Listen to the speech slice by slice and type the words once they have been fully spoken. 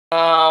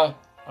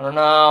I don't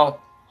know.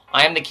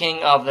 I am the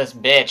king of this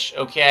bitch,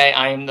 okay?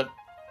 I am the...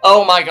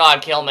 Oh my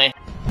god, kill me.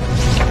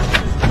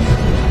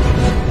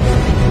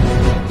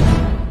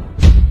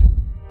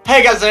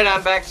 Hey guys,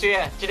 I'm back. So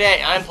yeah,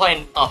 today I'm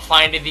playing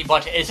Finding the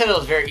Bunch. It said it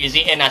was very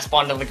easy, and I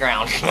spawned on the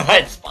ground.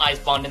 I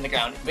spawned in the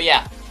ground. But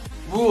yeah,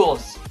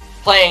 rules.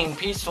 Playing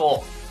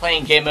peaceful.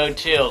 Playing game mode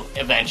 2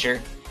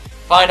 adventure.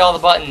 Find all the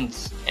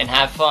buttons and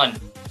have fun.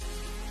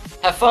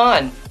 Have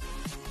fun.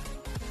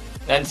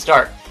 Then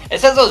start. It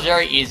says it was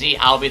very easy.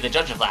 I'll be the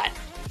judge of that.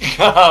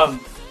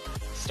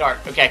 Start.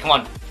 Okay, come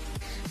on.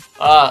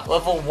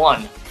 Level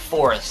 1,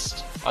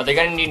 forest. Are they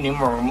gonna need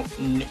numeral room?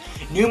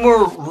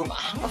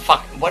 I don't know,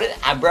 fuck. What is,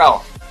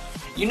 bro?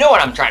 You know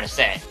what I'm trying to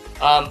say.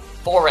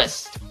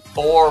 Forest.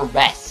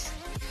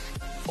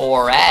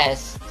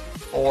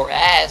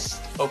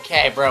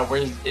 Okay, bro.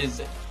 Where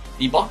is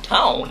the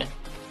button?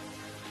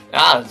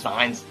 It's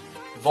vines.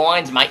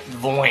 Vines.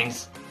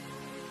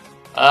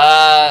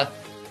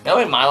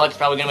 Knowing my luck's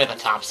probably gonna be at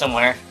the top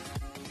somewhere.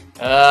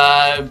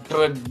 No.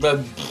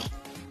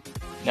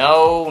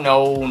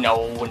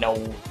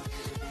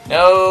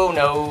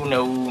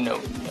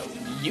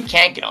 You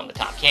can't get on the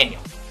top, can you?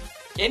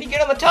 Can you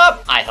get on the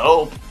top? I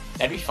hope.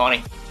 That'd be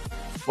funny.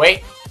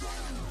 Wait.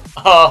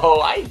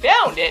 Oh, I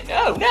found it.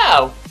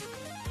 No.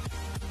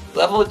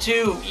 Level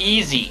 2,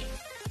 easy.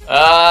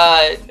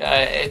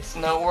 It's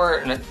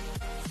nowhere.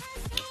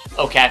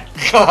 Okay.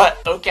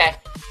 Okay.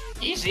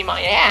 Easy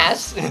my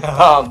ass.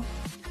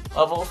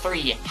 Level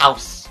 3,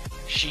 house.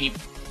 Sheep.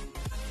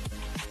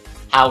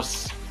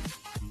 House.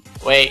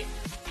 Wait.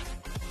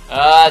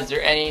 Is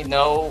there any?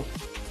 No.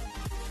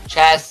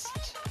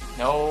 Chest.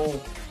 No.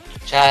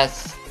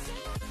 Chest.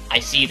 I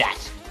see that.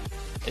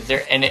 Is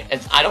there any?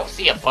 I don't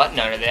see a button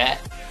under that.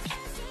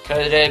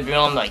 Could it be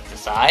on, like, the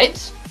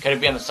sides? Could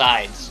it be on the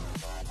sides?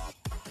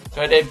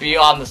 Could it be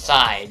on the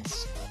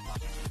sides?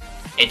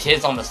 It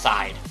is on the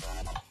side.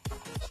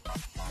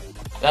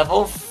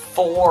 Level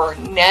 4,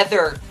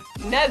 nether.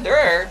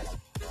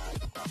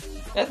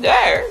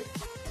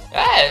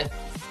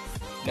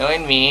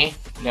 Knowing me,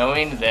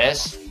 knowing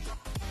this,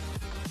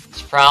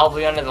 it's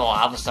probably under the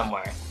lava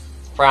somewhere.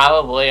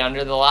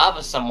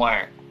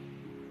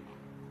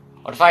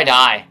 What if I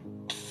die?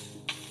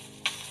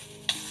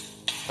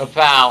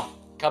 Kapow.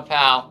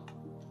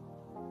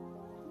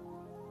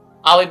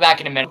 I'll be back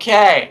in a minute.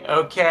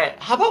 Okay.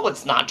 How about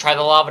let's not try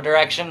the lava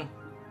direction?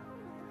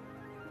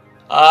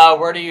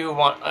 Where do you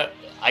want?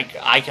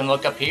 I can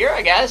look up here,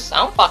 I guess. I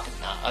don't fucking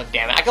know. Oh,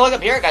 damn it. I can look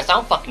up here, I guess. I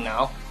don't fucking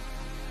know.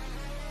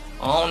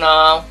 Oh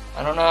no.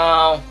 I don't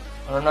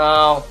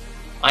know.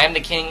 I am the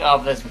king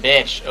of this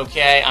bitch,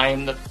 okay? I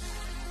am the...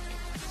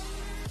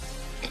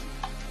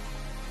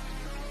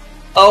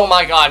 Oh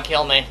my god,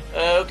 kill me.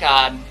 Oh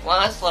god.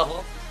 Last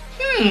level.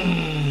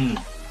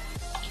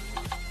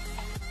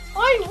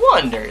 I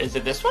wonder, is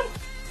it this one?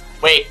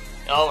 Wait.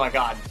 Oh my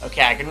god.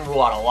 Okay, I can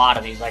rule out a lot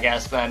of these, I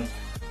guess, then.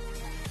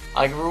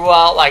 I can rule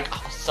out, like,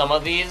 some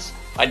of these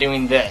by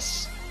doing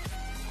this.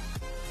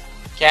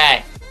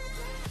 Okay.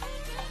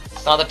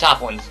 It's not the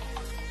top ones.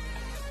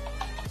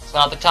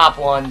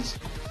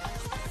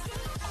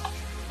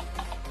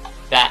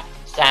 That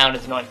sound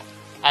is annoying.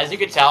 As you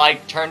can tell, I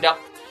turned up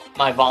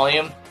my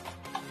volume.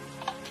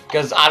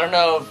 Because I don't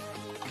know,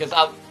 because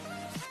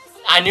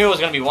I knew it was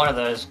going to be one of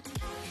those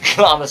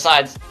on the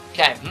sides.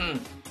 Okay,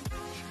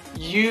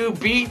 You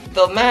beat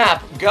the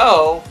map,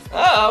 go.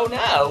 Oh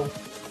no.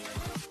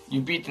 You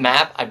beat the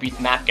map, I beat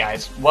the map,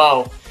 guys.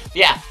 Whoa.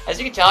 Yeah, as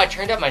you can tell, I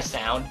turned up my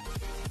sound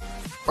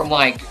from,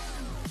 like,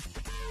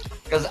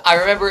 because I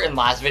remember in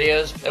last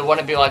videos, it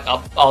wouldn't be, like,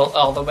 up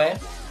all the way.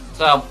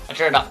 So, I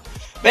turned it up.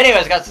 But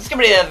anyways, guys, this is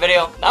gonna be the end of the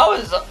video. That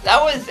was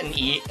an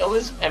it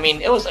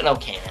was an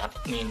okay map.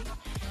 I mean,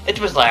 it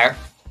was there.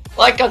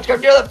 Like,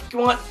 subscribe, do that if you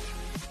want.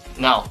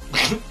 No.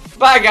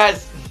 Bye,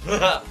 guys.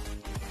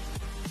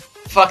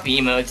 Fuck the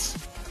emotes.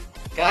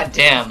 God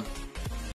damn.